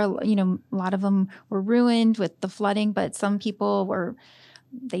files, or, a lot of them were ruined with the flooding, but some people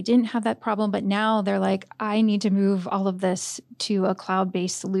they didn't have that problem, but now they're like, I need to move all of this to a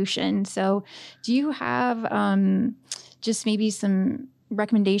cloud-based solution. So do you have just maybe some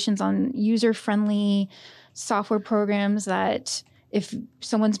recommendations on user-friendly software programs that if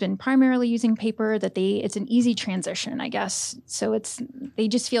someone's been primarily using paper, that it's an easy transition, I guess. So they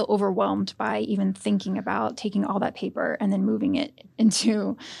just feel overwhelmed by even thinking about taking all that paper and then moving it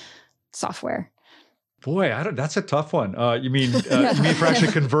into software. Boy, that's a tough one. You mean for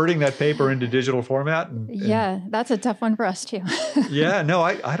actually converting that paper into digital format? Yeah, that's a tough one for us too. Yeah, no,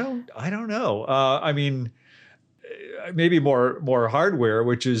 I don't know. I mean, maybe more hardware,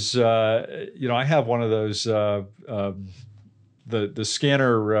 which is I have one of those. The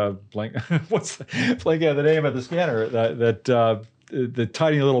scanner blanking out the name of the scanner that the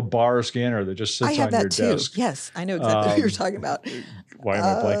tiny little bar scanner that just sits on your desk. I have that too. Yes, I know exactly what you're talking about. Why am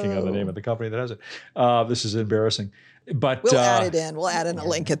I blanking on the name of the company that has it? This is embarrassing. But we'll add it in. We'll add in a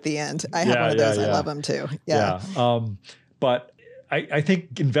link at the end. I have one of those. I love them too. Yeah. But I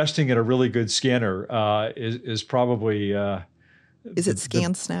think investing in a really good scanner is probably. Is it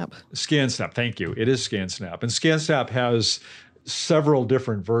ScanSnap? ScanSnap, thank you. It is ScanSnap. And ScanSnap has several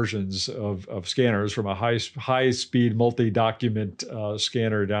different versions of scanners, from a high-speed multi-document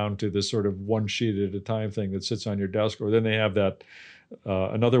scanner down to this sort of one sheet at a time thing that sits on your desk. Or then they have that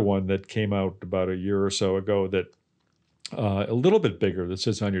another one that came out about a year or so ago that a little bit bigger, that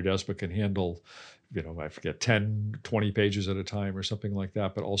sits on your desk but can handle, I forget, 10, 20 pages at a time or something like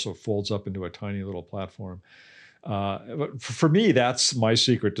that, but also folds up into a tiny little platform. But for me, that's my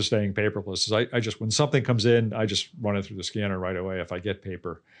secret to staying paperless. Is I just, when something comes in, I just run it through the scanner right away. If I get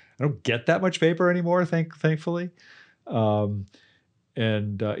paper, I don't get that much paper anymore, thankfully. I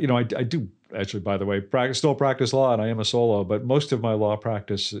do actually, by the way, still practice law, and I am a solo, but most of my law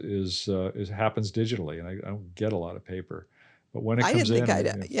practice happens digitally, and I don't get a lot of paper. But when it comes in,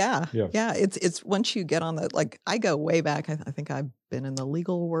 yeah. It's once you get on I go way back. I think I've been in the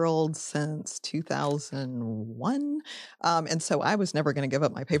legal world since 2001. And so I was never going to give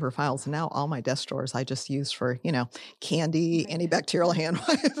up my paper files. And now all my desk drawers I just use for, candy, antibacterial hand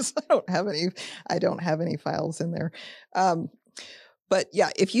wipes. I don't have any files in there. But yeah,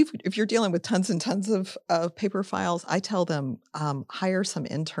 if you're dealing with tons and tons of paper files, I tell them hire some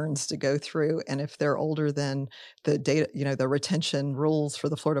interns to go through, and if they're older than the data, the retention rules for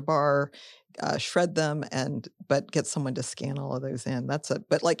the Florida Bar, shred them but get someone to scan all of those in.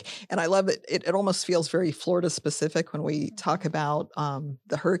 And I love it. It almost feels very Florida specific when we talk about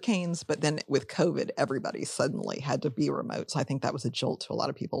the hurricanes, but then with COVID, everybody suddenly had to be remote. So I think that was a jolt to a lot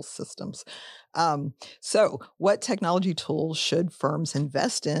of people's systems. So what technology tools should firms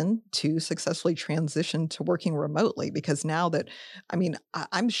invest in to successfully transition to working remotely? Because now that,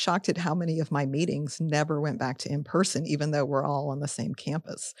 I'm shocked at how many of my meetings never went back to in person, even though we're all on the same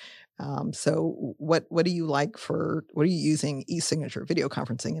campus. So what do you like what are you using? E-signature, video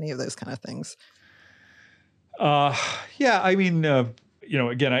conferencing, any of those kind of things?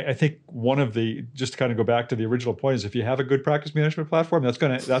 Again, I think one of the, just to kind of go back to the original point, is if you have a good practice management platform, that's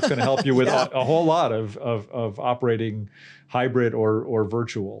going to help you with a whole lot of operating hybrid or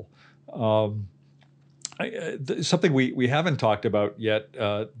virtual. Something we haven't talked about yet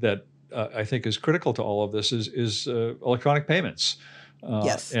that I think is critical to all of this is electronic payments.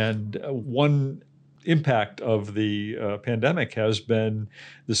 Yes. And one impact of the pandemic has been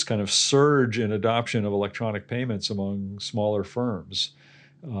this kind of surge in adoption of electronic payments among smaller firms.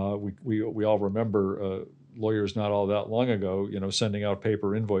 We all remember lawyers not all that long ago, sending out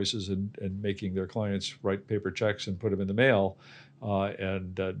paper invoices and making their clients write paper checks and put them in the mail.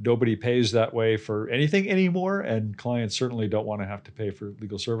 And nobody pays that way for anything anymore, and clients certainly don't want to have to pay for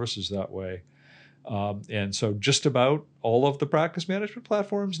legal services that way. And so just about all of the practice management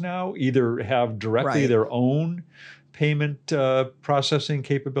platforms now either have directly their own payment processing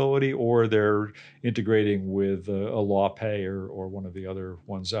capability, or they're integrating with a LawPay or one of the other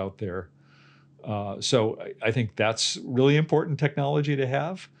ones out there. So I think that's really important technology to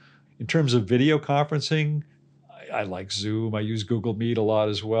have. In terms of video conferencing, I like Zoom. I use Google Meet a lot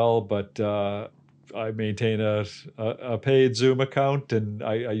as well, but I maintain a paid Zoom account, and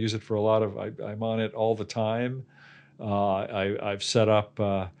I use it for a lot of, I'm on it all the time. I've set up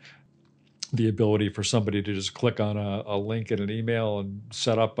the ability for somebody to just click on a link in an email and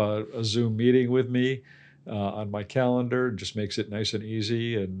set up a Zoom meeting with me on my calendar. It just makes it nice and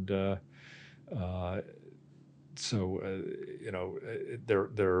easy. And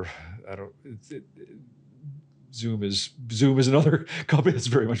Zoom is another company that's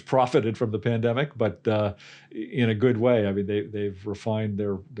very much profited from the pandemic, but in a good way. I mean, they've refined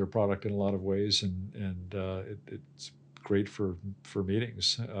their product in a lot of ways, and it's great for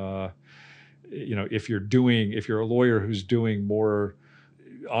meetings. If you're a lawyer who's doing more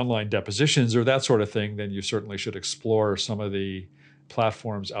online depositions or that sort of thing, then you certainly should explore some of the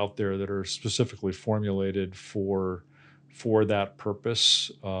platforms out there that are specifically formulated for that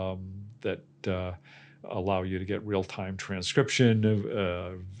purpose, that allow you to get real-time transcription,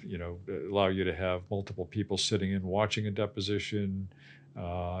 allow you to have multiple people sitting and watching a deposition,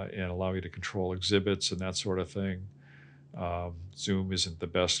 and allow you to control exhibits and that sort of thing. Zoom isn't the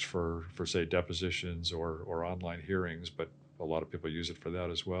best for say depositions or online hearings, but a lot of people use it for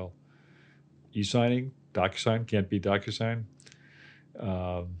that as well. E-signing, DocuSign, can't beat DocuSign.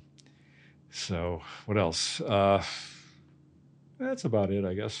 So what else? That's about it,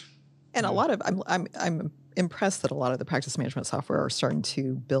 I guess. And I'm impressed that a lot of the practice management software are starting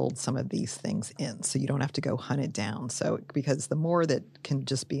to build some of these things in, so you don't have to go hunt it down. So because the more that can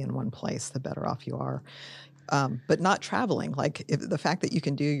just be in one place, the better off you are. But not traveling. Like the fact that you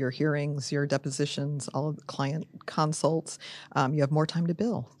can do your hearings, your depositions, all of the client consults, you have more time to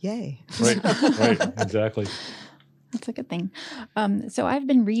bill. Yay! Right, exactly. That's a good thing. So I've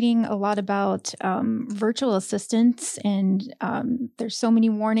been reading a lot about virtual assistants, and there's so many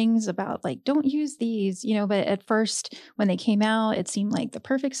warnings about don't use these, but at first when they came out, it seemed like the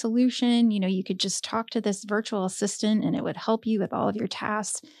perfect solution. You could just talk to this virtual assistant and it would help you with all of your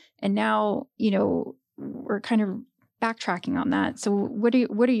tasks. And now, we're kind of backtracking on that. So what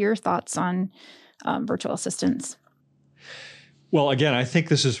are your thoughts on virtual assistants? Well, again, I think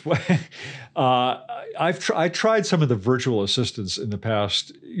this is what I tried some of the virtual assistants in the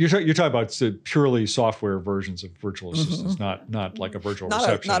past. You're talking about the purely software versions of virtual assistants, not like a virtual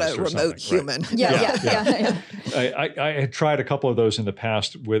receptionist, not a remote human. Right? Yeah. I had tried a couple of those in the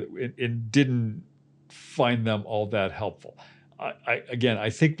past and didn't find them all that helpful. I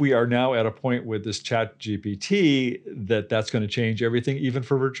think we are now at a point with this Chat GPT that's going to change everything, even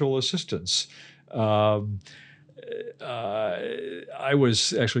for virtual assistants. I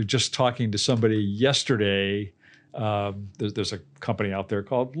was actually just talking to somebody yesterday. There's a company out there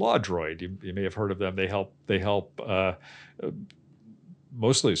called LawDroid. You may have heard of them. They help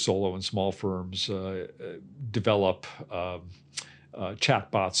mostly solo and small firms develop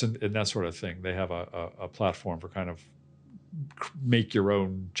chatbots and that sort of thing. They have a platform for kind of make your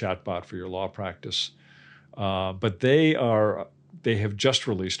own chatbot for your law practice. But they are they have just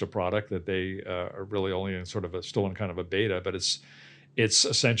released a product that they are really only in still in kind of a beta, but it's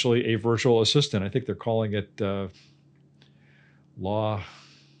essentially a virtual assistant. I think they're calling it Law.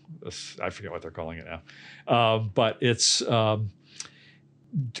 I forget what they're calling it now, but it's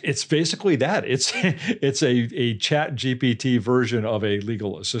basically that. It's a Chat GPT version of a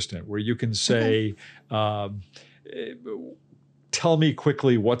legal assistant where you can say, tell me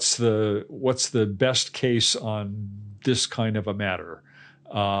quickly what's the best case on this kind of a matter,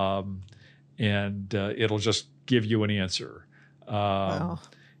 and it'll just give you an answer. Wow.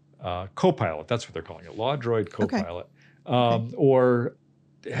 Copilot, that's what they're calling it, Law Droid Copilot. Okay. Or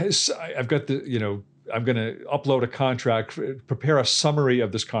I've got I'm going to upload a contract, prepare a summary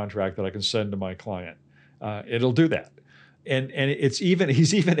of this contract that I can send to my client. It'll do that. And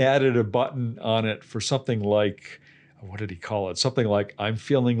he's even added a button on it for something like, what did he call it? Something like, I'm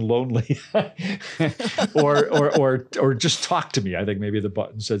feeling lonely, or just talk to me. I think maybe the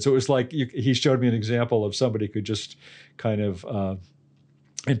button said. So it was like, he showed me an example of somebody could just kind of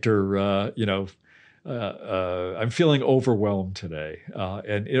enter, I'm feeling overwhelmed today.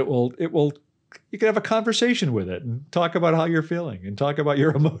 And it will, you can have a conversation with it and talk about how you're feeling and talk about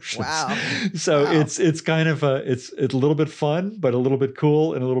your emotions. Wow. So it's kind of it's a little bit fun, but a little bit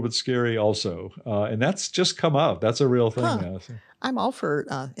cool and a little bit scary also. And that's just come out. That's a real thing now. So. I'm all for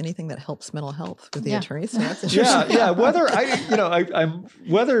anything that helps mental health with the attorneys. So that's interesting. Yeah. Whether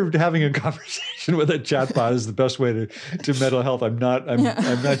having a conversation with a chatbot is the best way to mental health, I'm not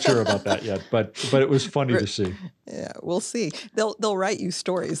sure about that yet. But it was funny to see. Yeah, we'll see. They'll write you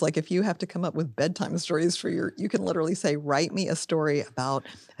stories. Like if you have to come up with bedtime stories for you can literally say, write me a story about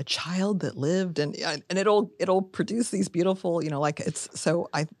a child that lived, and it'll produce these beautiful, so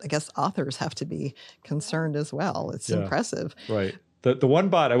I guess authors have to be concerned as well. It's impressive. Right. The one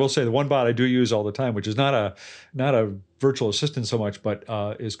bot, I will say, the one bot I do use all the time, which is not a virtual assistant so much, but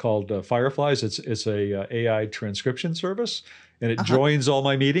is called Fireflies. It's a AI transcription service, and it joins all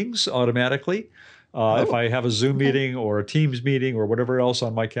my meetings automatically. If I have a Zoom meeting or a Teams meeting or whatever else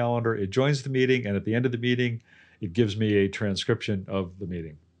on my calendar, it joins the meeting, and at the end of the meeting, it gives me a transcription of the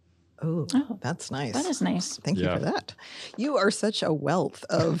meeting. Oh, that's nice. That is nice. Thank you for that. You are such a wealth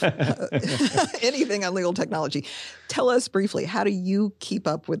of anything on legal technology. Tell us briefly, how do you keep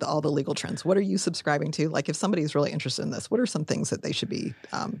up with all the legal trends? What are you subscribing to? Like if somebody's really interested in this, what are some things that they should be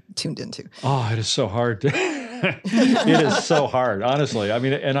tuned into? Oh, it is so hard. It is so hard, honestly. I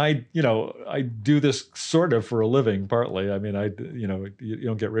mean, and I do this sort of for a living, partly. I mean, you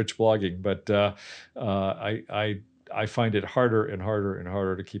don't get rich blogging, but I find it harder and harder and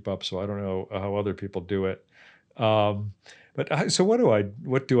harder to keep up. So I don't know how other people do it. So what do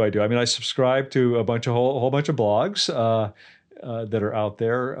I do? I mean, I subscribe to a whole bunch of blogs that are out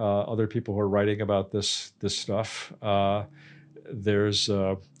there. Other people who are writing about this stuff. There's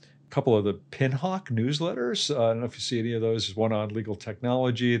a couple of the Pinhawk newsletters. I don't know if you see any of those. There's one on legal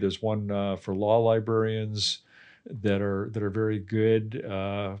technology. There's one for law librarians that are very good.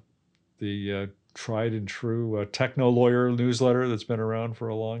 The tried and true Techno Lawyer newsletter that's been around for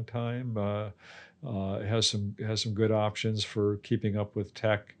a long time. It has some good options for keeping up with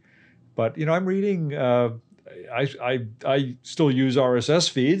tech. But I'm reading. I still use RSS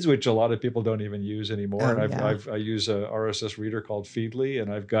feeds, which a lot of people don't even use anymore. I use a RSS reader called Feedly,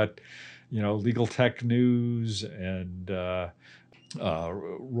 and I've got legal tech news and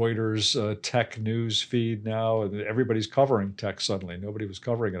Reuters tech news feed now, and everybody's covering tech suddenly. Nobody was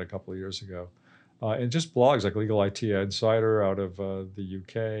covering it a couple of years ago. And just blogs like Legal IT Insider out of the UK,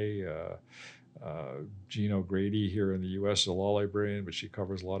 Jean O'Grady here in the US is a law librarian, but she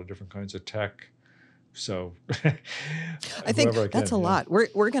covers a lot of different kinds of tech. So I think that's a lot.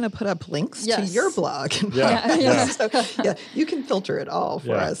 We're going to put up links to your blog. So, you can filter it all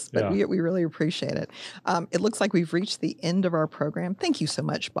for us, but we really appreciate it. It looks like we've reached the end of our program. Thank you so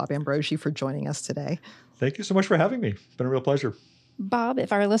much, Bob Ambrogi, for joining us today. Thank you so much for having me. It's been a real pleasure. Bob,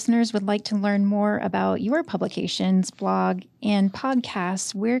 if our listeners would like to learn more about your publications, blog, and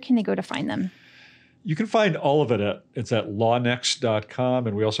podcasts, where can they go to find them? You can find all of it it's at lawnext.com,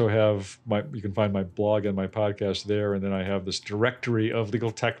 and we also have you can find my blog and my podcast there, and then I have this directory of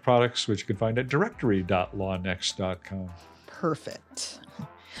legal tech products, which you can find at directory.lawnext.com. Perfect.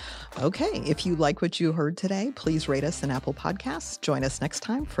 Okay, if you like what you heard today, please rate us in Apple Podcasts. Join us next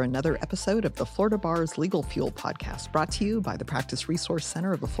time for another episode of the Florida Bar's Legal Fuel podcast, brought to you by the Practice Resource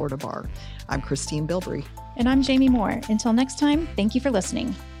Center of the Florida Bar. I'm Christine Bilbrey. And I'm Jamie Moore. Until next time, thank you for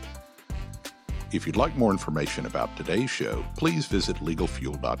listening. If you'd like more information about today's show, please visit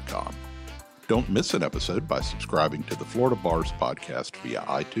LegalFuel.com. Don't miss an episode by subscribing to the Florida Bar's podcast via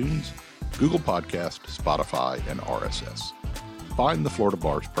iTunes, Google Podcast, Spotify, and RSS. Find the Florida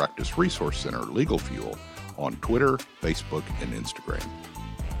Bar's Practice Resource Center, Legal Fuel, on Twitter, Facebook, and Instagram.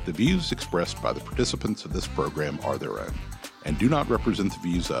 The views expressed by the participants of this program are their own and do not represent the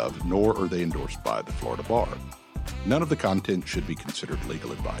views of, nor are they endorsed by, the Florida Bar. None of the content should be considered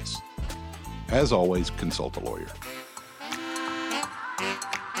legal advice. As always, consult a lawyer.